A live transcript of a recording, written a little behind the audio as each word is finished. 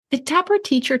The Taproot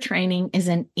Teacher Training is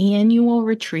an annual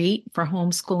retreat for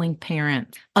homeschooling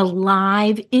parents, a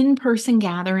live in-person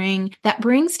gathering that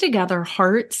brings together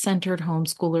heart-centered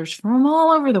homeschoolers from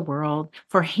all over the world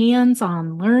for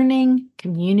hands-on learning,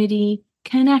 community,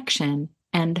 connection,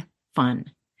 and fun.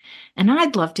 And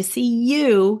I'd love to see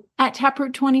you at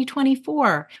Taproot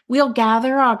 2024. We'll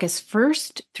gather August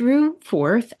 1st through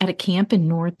 4th at a camp in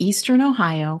northeastern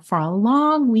Ohio for a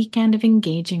long weekend of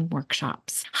engaging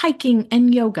workshops, hiking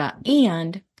and yoga,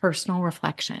 and personal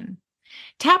reflection.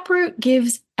 Taproot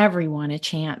gives everyone a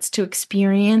chance to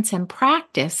experience and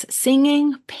practice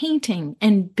singing, painting,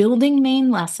 and building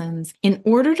Maine lessons in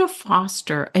order to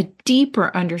foster a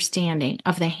deeper understanding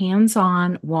of the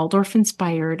hands-on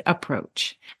Waldorf-inspired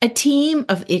approach. A team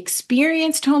of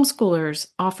experienced homeschoolers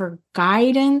offer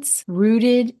guidance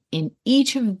rooted in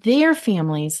each of their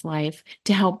family's life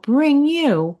to help bring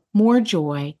you more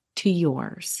joy to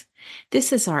yours.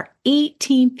 This is our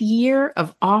 18th year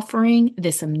of offering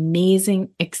this amazing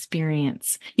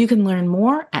experience. You can learn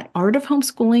more at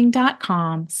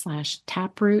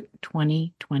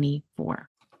artofhomeschooling.com/taproot2024.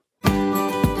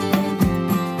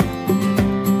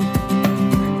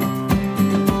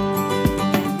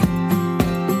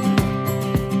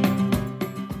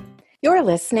 You're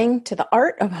listening to the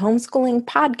Art of Homeschooling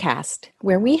podcast,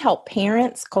 where we help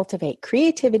parents cultivate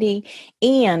creativity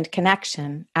and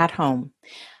connection at home.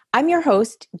 I'm your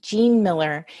host, Jean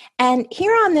Miller, and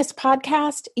here on this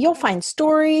podcast, you'll find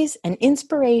stories and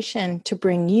inspiration to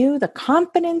bring you the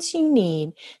confidence you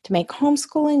need to make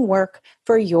homeschooling work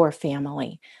for your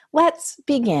family. Let's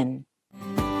begin.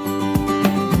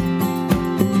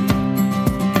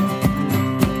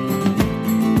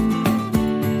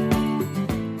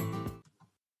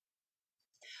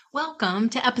 Welcome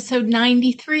to episode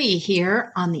 93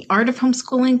 here on the Art of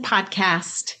Homeschooling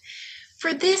podcast.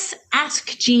 For this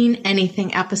Ask Jean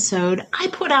Anything episode, I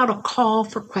put out a call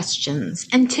for questions,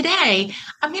 and today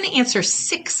I'm going to answer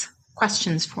 6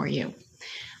 questions for you.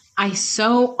 I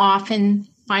so often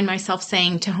find myself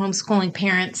saying to homeschooling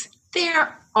parents,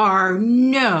 there are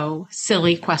no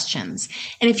silly questions.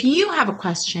 And if you have a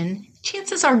question,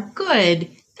 chances are good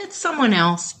that someone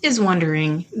else is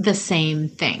wondering the same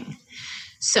thing.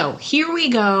 So here we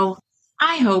go.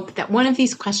 I hope that one of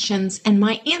these questions and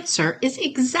my answer is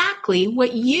exactly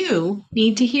what you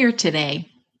need to hear today.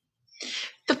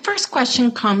 The first question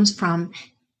comes from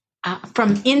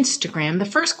Instagram. The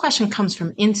first question comes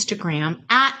from Instagram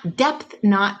at Depth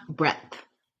Not Breadth.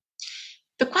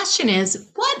 The question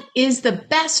is, what is the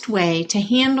best way to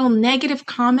handle negative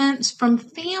comments from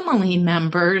family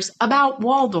members about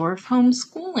Waldorf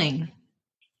homeschooling?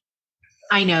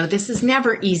 I know this is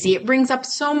never easy. It brings up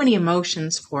so many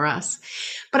emotions for us.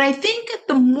 But I think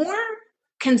the more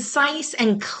concise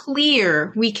and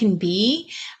clear we can be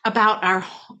about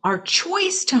our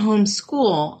choice to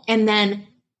homeschool and then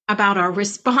about our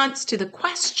response to the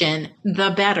question, the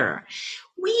better.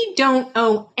 We don't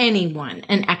owe anyone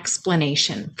an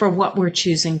explanation for what we're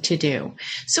choosing to do.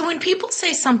 So when people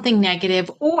say something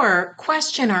negative or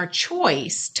question our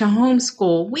choice to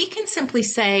homeschool, we can simply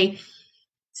say,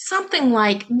 something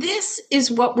like, this is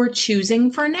what we're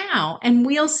choosing for now, and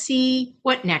we'll see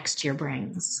what next year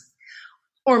brings.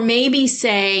 Or maybe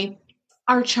say,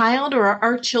 our child or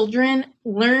our children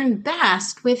learn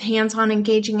best with hands-on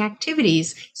engaging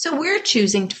activities, so we're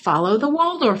choosing to follow the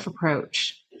Waldorf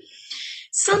approach.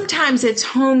 Sometimes it's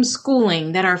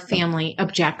homeschooling that our family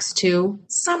objects to.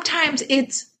 Sometimes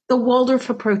it's the Waldorf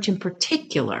approach in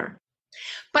particular.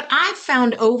 But I've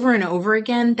found over and over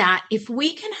again that if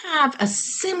we can have a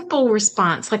simple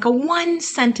response, like a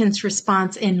one-sentence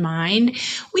response in mind,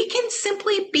 we can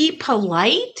simply be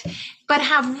polite, but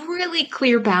have really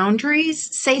clear boundaries,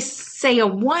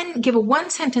 give a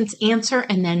one-sentence answer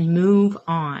and then move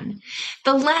on.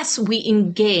 The less we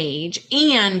engage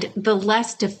and the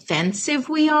less defensive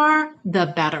we are,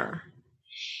 the better.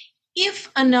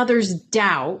 If another's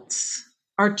doubts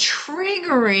are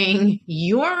triggering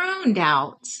your own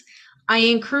doubts, I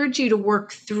encourage you to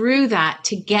work through that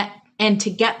to get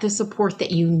the support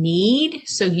that you need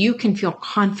so you can feel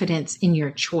confidence in your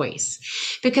choice.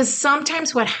 Because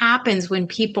sometimes what happens when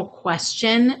people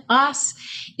question us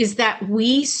is that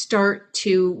we start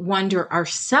to wonder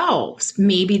ourselves,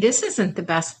 maybe this isn't the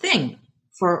best thing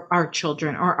for our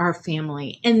children or our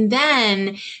family. And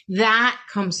then that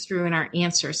comes through in our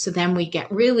answers. So then we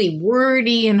get really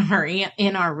wordy in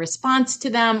our response to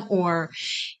them, or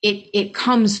it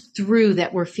comes through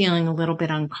that we're feeling a little bit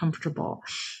uncomfortable.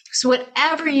 So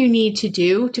whatever you need to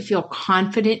do to feel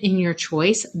confident in your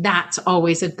choice, that's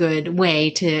always a good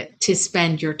way to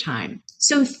spend your time.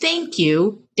 So thank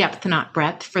you, Depth Not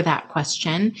Breadth, for that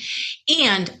question.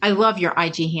 And I love your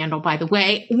IG handle, by the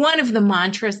way. One of the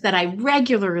mantras that I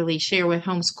regularly share with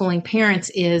homeschooling parents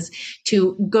is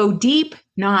to go deep,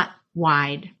 not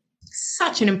wide.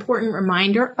 Such an important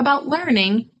reminder about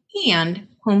learning and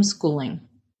homeschooling.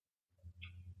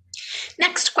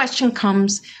 Next question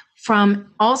comes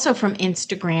also from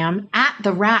Instagram at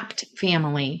the Wrapped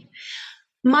Family.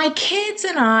 My kids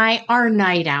and I are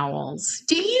night owls.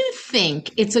 Do you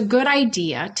think it's a good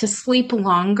idea to sleep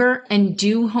longer and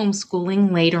do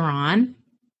homeschooling later on?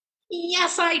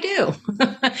 Yes, I do.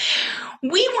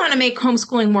 We want to make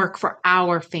homeschooling work for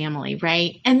our family,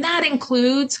 right? And that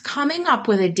includes coming up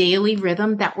with a daily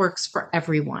rhythm that works for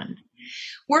everyone.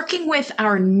 Working with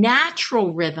our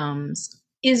natural rhythms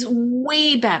is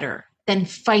way better than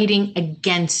fighting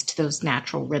against those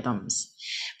natural rhythms.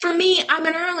 For me, I'm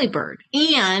an early bird,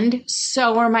 and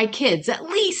so are my kids, at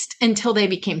least until they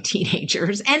became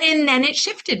teenagers, and then it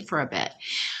shifted for a bit.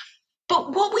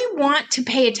 But what we want to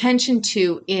pay attention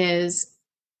to is,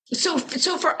 so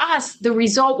for us, the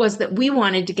result was that we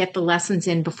wanted to get the lessons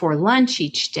in before lunch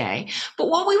each day. But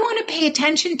what we want to pay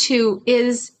attention to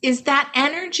is that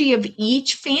energy of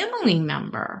each family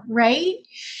member, right?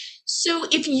 So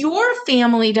if your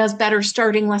family does better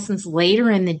starting lessons later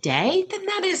in the day, then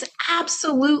that is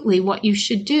absolutely what you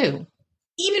should do.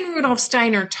 Even Rudolf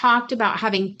Steiner talked about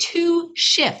having 2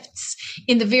 shifts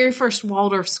in the very first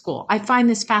Waldorf school. I find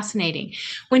this fascinating.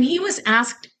 When he was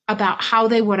asked about how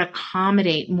they would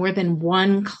accommodate more than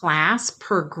one class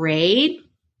per grade,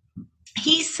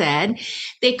 he said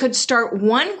they could start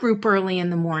one group early in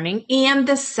the morning and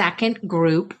the second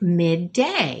group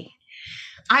midday.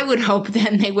 I would hope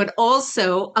then they would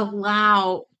also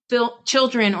allow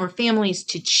children or families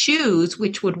to choose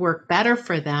which would work better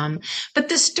for them. But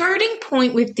the starting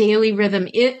point with daily rhythm,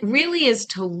 it really is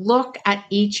to look at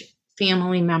each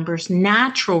family member's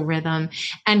natural rhythm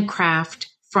and craft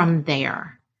from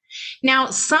there. Now,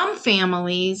 some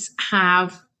families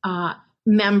have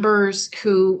members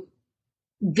who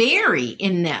vary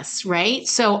in this, right?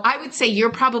 So I would say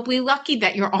you're probably lucky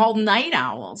that you're all night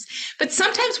owls. But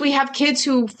sometimes we have kids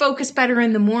who focus better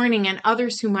in the morning and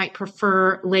others who might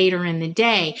prefer later in the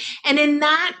day. And in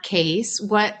that case,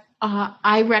 what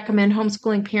I recommend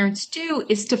homeschooling parents do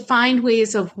is to find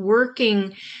ways of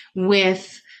working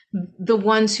with the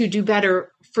ones who do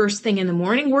better first thing in the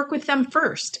morning, work with them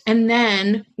first. And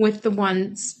then with the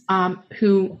ones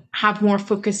who have more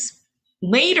focus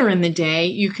later in the day,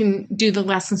 you can do the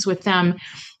lessons with them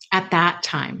at that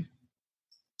time.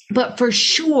 But for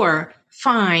sure,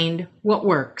 find what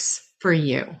works for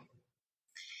you.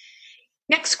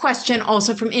 Next question,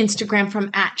 also from Instagram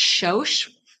from @Shosh.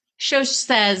 Shosh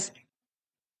says,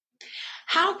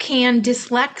 how can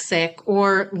dyslexic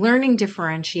or learning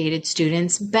differentiated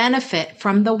students benefit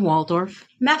from the Waldorf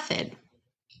method?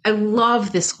 I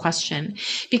love this question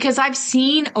because I've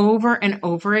seen over and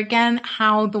over again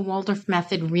how the Waldorf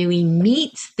method really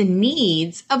meets the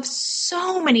needs of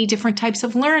so many different types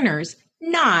of learners,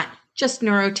 not just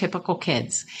neurotypical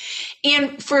kids.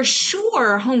 And for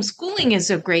sure, homeschooling is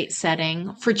a great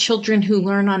setting for children who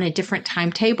learn on a different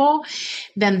timetable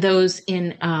than those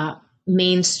in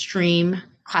mainstream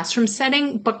classroom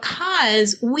setting,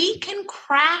 because we can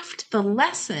craft the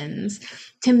lessons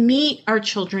to meet our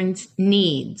children's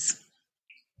needs.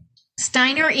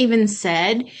 Steiner even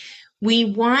said, we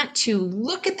want to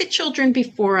look at the children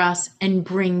before us and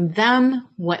bring them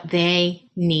what they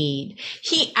need.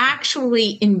 He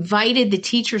actually invited the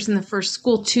teachers in the first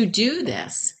school to do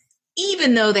this,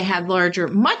 even though they had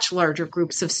much larger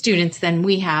groups of students than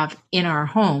we have in our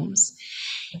homes.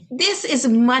 This is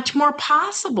much more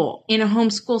possible in a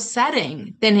homeschool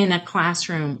setting than in a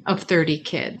classroom of 30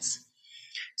 kids.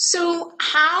 So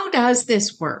how does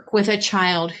this work with a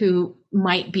child who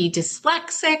might be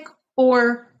dyslexic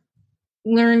or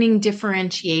learning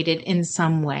differentiated in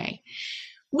some way?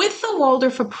 With the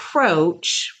Waldorf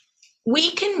approach,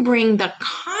 we can bring the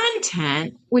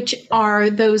content, which are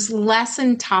those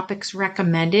lesson topics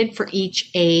recommended for each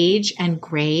age and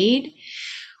grade.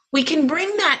 We can bring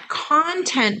that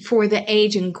content for the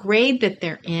age and grade that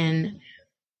they're in,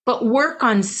 but work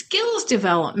on skills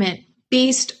development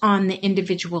based on the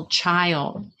individual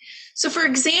child. So for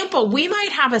example, we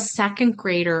might have a second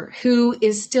grader who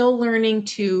is still learning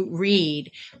to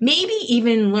read, maybe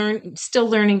even still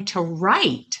learning to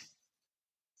write.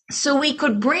 So we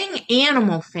could bring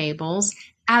animal fables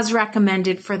as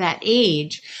recommended for that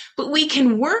age, but we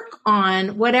can work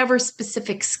on whatever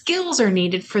specific skills are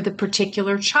needed for the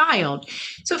particular child.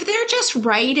 So if they're just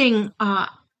writing,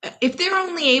 if they're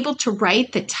only able to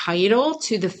write the title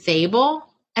to the fable,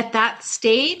 at that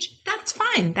stage, that's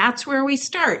fine. That's where we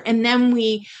start. And then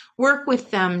we work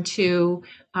with them to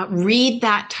read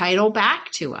that title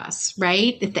back to us,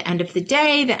 right? At the end of the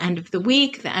day, the end of the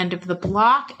week, the end of the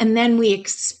block, and then we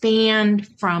expand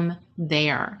from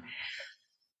there.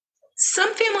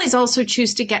 Some families also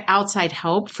choose to get outside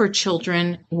help for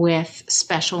children with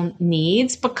special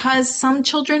needs because some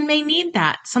children may need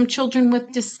that. Some children with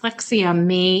dyslexia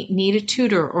may need a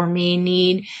tutor or may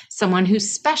need someone who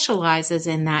specializes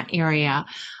in that area.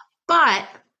 But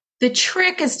the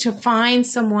trick is to find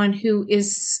someone who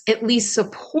is at least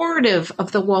supportive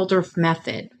of the Waldorf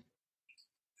method.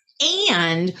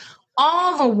 And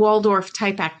all the Waldorf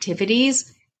type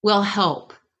activities will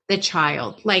help the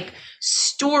child, like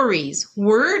stories,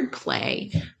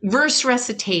 wordplay, verse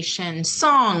recitation,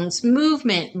 songs,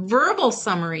 movement, verbal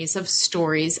summaries of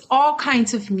stories, all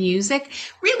kinds of music,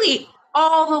 really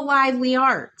all the lively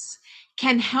arts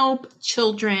can help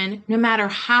children no matter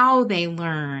how they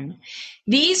learn.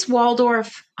 These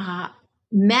Waldorf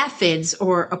methods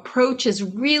or approaches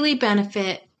really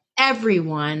benefit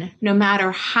everyone, no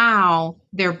matter how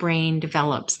their brain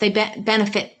develops. They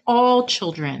benefit all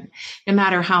children, no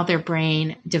matter how their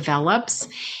brain develops.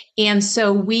 And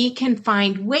so we can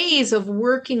find ways of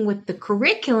working with the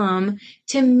curriculum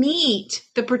to meet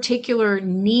the particular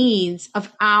needs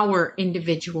of our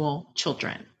individual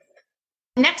children.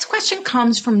 Next question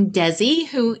comes from Desi,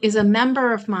 who is a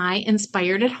member of my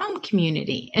Inspired at Home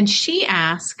community. And she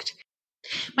asked,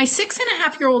 my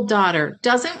 6.5-year-old daughter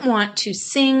doesn't want to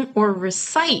sing or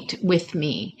recite with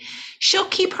me. She'll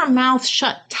keep her mouth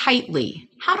shut tightly.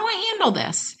 How do I handle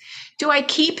this? Do I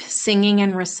keep singing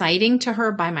and reciting to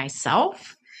her by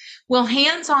myself? Will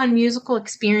hands-on musical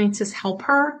experiences help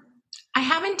her? I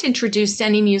haven't introduced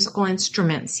any musical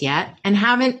instruments yet and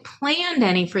haven't planned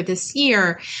any for this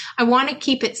year. I want to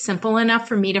keep it simple enough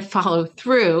for me to follow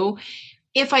through.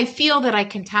 If I feel that I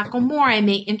can tackle more, I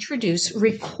may introduce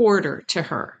recorder to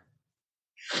her.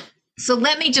 So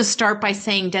let me just start by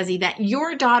saying, Desi, that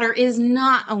your daughter is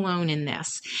not alone in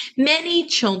this. Many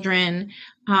children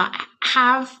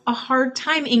have a hard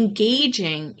time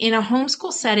engaging in a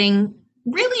homeschool setting,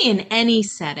 really in any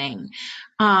setting.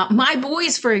 My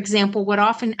boys, for example, would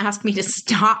often ask me to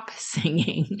stop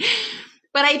singing.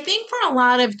 But I think for a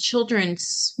lot of children,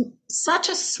 such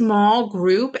a small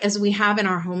group as we have in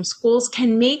our homeschools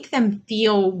can make them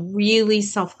feel really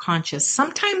self-conscious,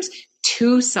 sometimes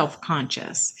too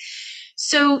self-conscious.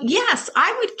 So yes,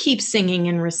 I would keep singing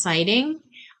and reciting.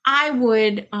 I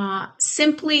would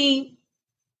simply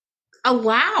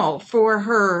allow for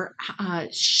her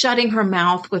shutting her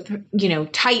mouth with,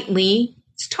 tightly.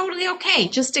 It's totally okay.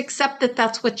 Just accept that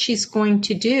that's what she's going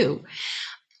to do.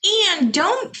 And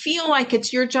don't feel like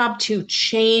it's your job to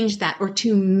change that or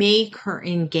to make her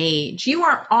engage. You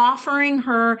are offering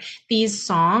her these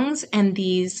songs and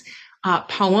these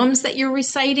poems that you're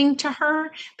reciting to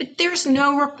her, but there's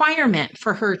no requirement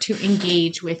for her to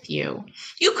engage with you.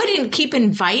 You couldn't keep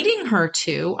inviting her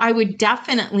to. I would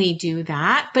definitely do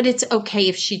that, but it's okay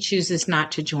if she chooses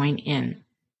not to join in.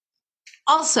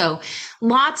 Also,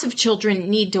 lots of children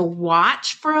need to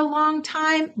watch for a long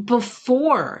time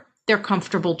before they're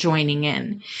comfortable joining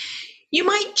in. You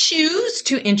might choose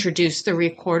to introduce the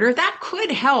recorder. That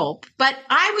could help, but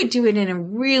I would do it in a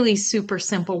really super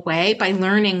simple way by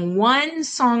learning one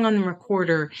song on the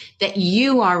recorder that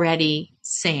you already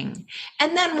sing.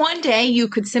 And then one day you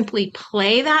could simply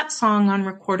play that song on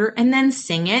recorder and then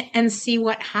sing it and see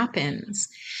what happens.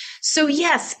 So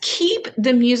yes, keep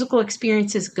the musical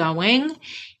experiences going.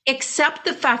 Accept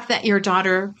the fact that your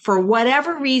daughter, for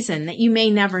whatever reason that you may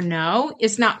never know,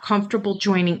 is not comfortable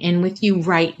joining in with you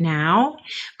right now.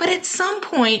 But at some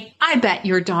point, I bet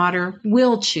your daughter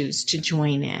will choose to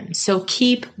join in. So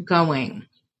keep going.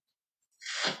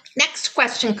 Next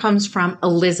question comes from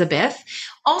Elizabeth,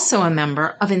 also a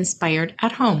member of Inspired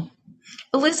at Home.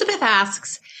 Elizabeth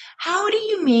asks, how do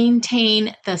you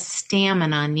maintain the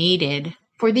stamina needed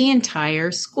for the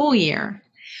entire school year?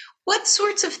 What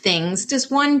sorts of things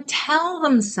does one tell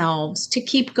themselves to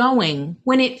keep going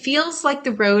when it feels like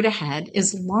the road ahead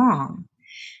is long?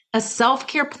 A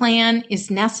self-care plan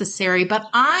is necessary, but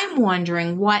I'm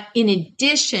wondering what, in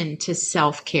addition to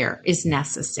self-care, is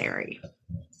necessary.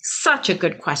 Such a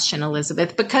good question,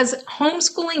 Elizabeth, because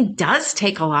homeschooling does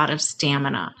take a lot of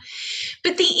stamina.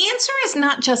 But the answer is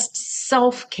not just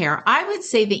self-care. I would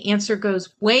say the answer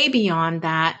goes way beyond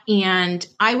that, and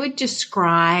I would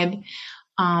describe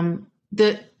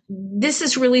this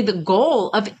is really the goal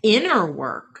of inner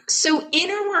work. So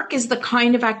inner work is the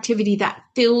kind of activity that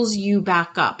fills you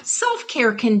back up.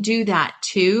 Self-care can do that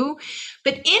too,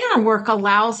 but inner work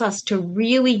allows us to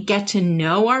really get to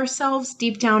know ourselves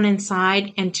deep down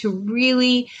inside and to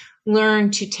really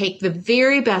learn to take the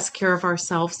very best care of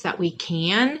ourselves that we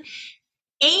can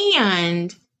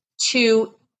and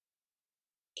to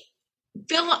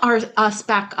fill us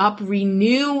back up,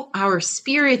 renew our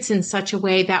spirits in such a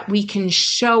way that we can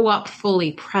show up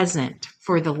fully present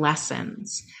for the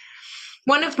lessons.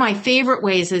 One of my favorite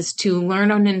ways is to learn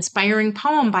an inspiring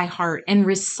poem by heart and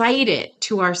recite it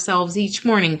to ourselves each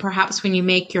morning, perhaps when you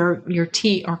make your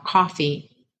tea or coffee.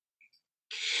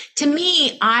 To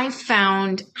me, I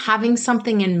found having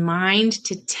something in mind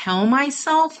to tell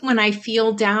myself when I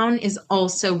feel down is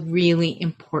also really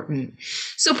important.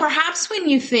 So perhaps when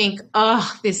you think,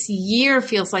 oh, this year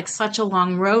feels like such a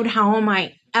long road, how am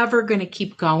I ever going to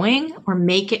keep going or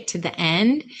make it to the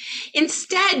end?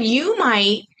 Instead, you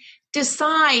might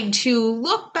decide to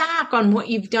look back on what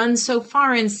you've done so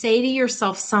far and say to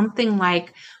yourself something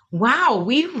like, wow,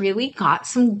 we really got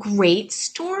some great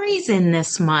stories in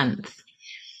this month.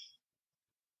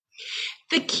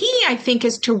 The key, I think,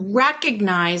 is to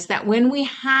recognize that when we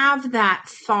have that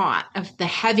thought of the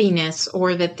heaviness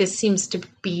or that this seems to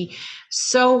be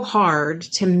so hard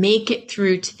to make it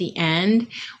through to the end,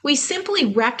 we simply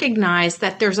recognize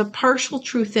that there's a partial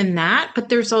truth in that, but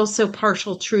there's also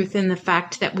partial truth in the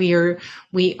fact that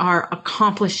we are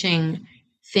accomplishing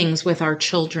things with our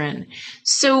children.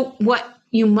 So what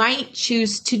you might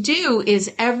choose to do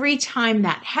is every time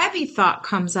that heavy thought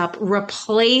comes up,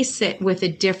 replace it with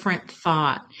a different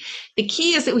thought. The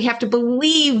key is that we have to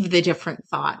believe the different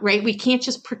thought, right? We can't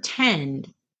just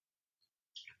pretend.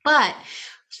 But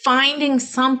finding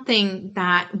something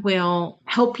that will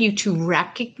help you to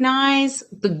recognize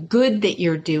the good that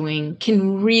you're doing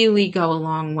can really go a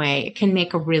long way. It can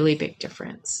make a really big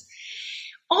difference.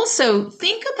 Also,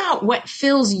 think about what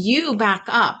fills you back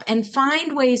up and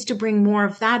find ways to bring more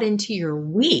of that into your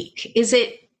week. Is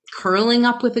it curling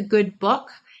up with a good book,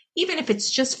 even if it's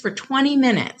just for 20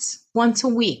 minutes once a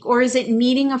week? Or is it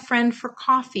meeting a friend for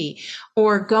coffee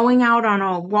or going out on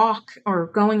a walk or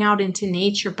going out into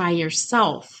nature by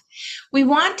yourself? We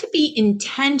want to be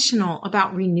intentional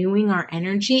about renewing our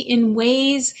energy in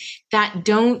ways that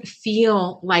don't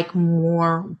feel like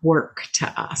more work to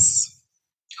us.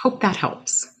 Hope that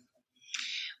helps.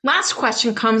 Last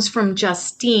question comes from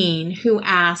Justine, who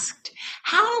asked,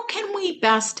 how can we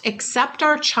best accept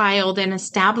our child and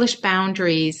establish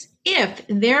boundaries if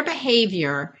their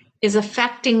behavior is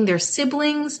affecting their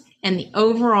siblings and the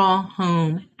overall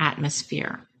home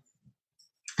atmosphere?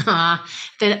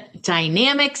 The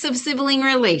dynamics of sibling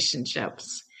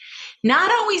relationships.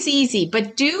 Not always easy,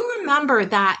 but do remember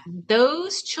that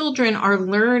those children are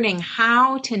learning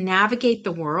how to navigate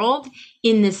the world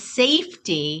in the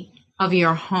safety of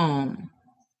your home.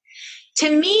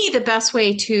 To me, the best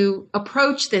way to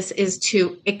approach this is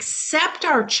to accept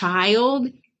our child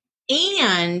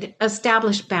and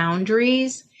establish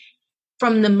boundaries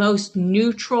from the most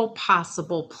neutral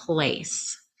possible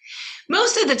place.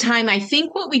 Most of the time, I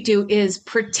think what we do is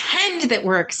pretend that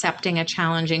we're accepting a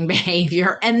challenging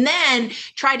behavior and then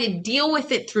try to deal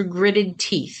with it through gritted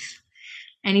teeth.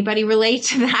 Anybody relate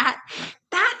to that?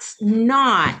 That's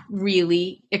not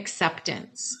really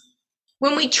acceptance.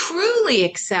 When we truly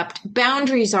accept,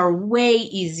 boundaries are way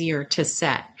easier to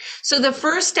set. So the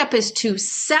first step is to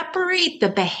separate the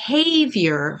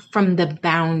behavior from the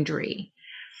boundary.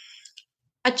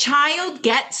 A child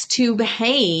gets to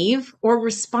behave or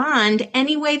respond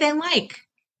any way they like.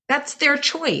 That's their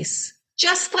choice,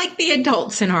 just like the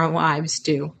adults in our lives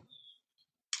do.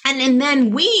 And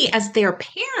then we, as their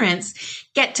parents,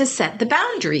 get to set the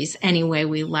boundaries any way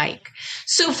we like.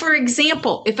 So, for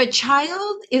example, if a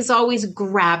child is always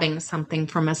grabbing something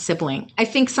from a sibling, I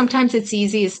think sometimes it's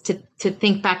easiest to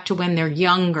think back to when they're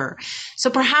younger.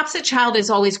 So perhaps a child is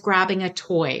always grabbing a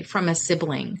toy from a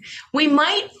sibling. We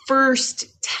might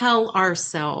first tell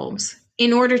ourselves,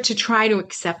 in order to try to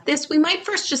accept this, we might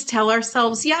first just tell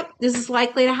ourselves, yep, this is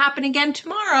likely to happen again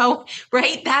tomorrow,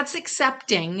 right? That's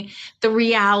accepting the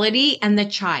reality and the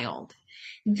child.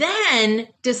 Then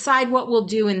decide what we'll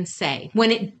do and say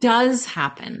when it does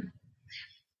happen.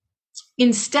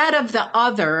 Instead of the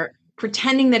other,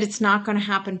 pretending that it's not going to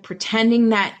happen, pretending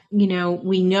that,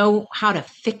 we know how to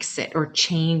fix it or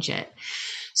change it.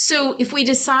 So if we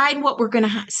decide what we're going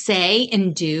to say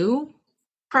and do,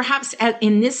 perhaps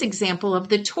in this example of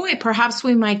the toy, perhaps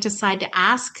we might decide to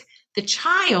ask the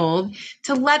child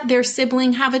to let their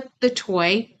sibling have the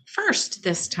toy first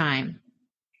this time.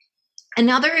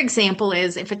 Another example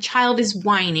is if a child is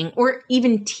whining or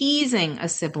even teasing a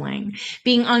sibling,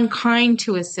 being unkind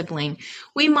to a sibling,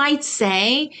 we might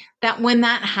say that when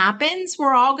that happens,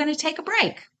 we're all going to take a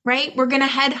break, right? We're going to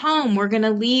head home. We're going to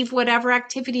leave whatever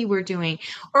activity we're doing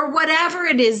or whatever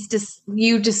it is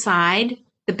you decide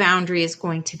the boundary is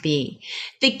going to be.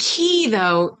 The key,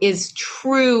 though, is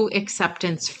true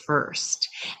acceptance first.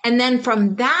 And then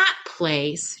from that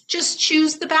place, just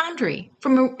choose the boundary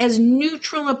from as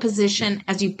neutral a position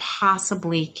as you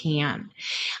possibly can.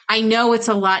 I know it's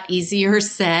a lot easier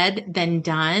said than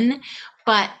done,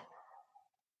 but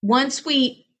once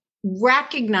we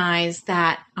recognize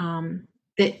that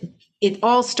it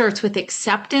all starts with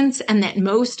acceptance, and that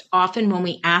most often when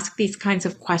we ask these kinds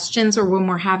of questions or when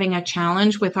we're having a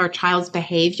challenge with our child's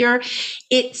behavior,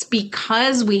 it's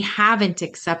because we haven't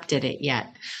accepted it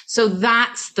yet. So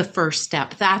that's the first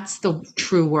step. That's the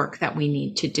true work that we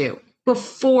need to do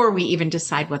before we even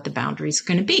decide what the boundary is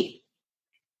going to be.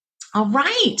 All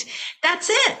right. That's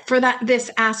it for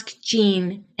this Ask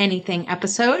Jean Anything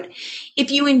episode.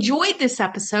 If you enjoyed this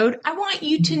episode, I want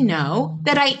you to know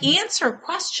that I answer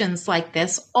questions like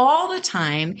this all the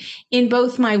time in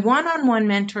both my one-on-one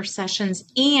mentor sessions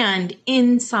and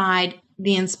inside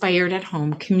the Inspired at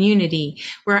Home community,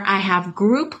 where I have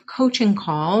group coaching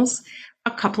calls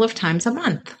a couple of times a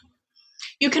month.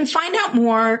 You can find out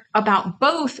more about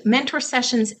both mentor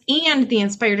sessions and the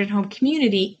Inspired at Home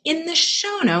community in the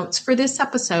show notes for this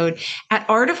episode at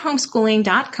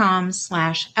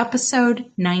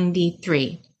artofhomeschooling.com/episode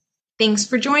 93. Thanks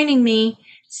for joining me.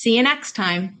 See you next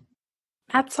time.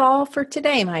 That's all for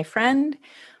today, my friend.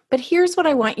 But here's what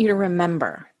I want you to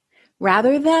remember.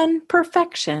 Rather than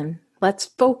perfection, let's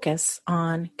focus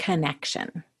on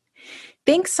connection.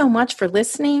 Thanks so much for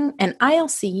listening, and I'll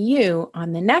see you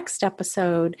on the next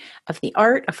episode of the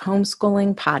Art of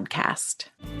Homeschooling podcast.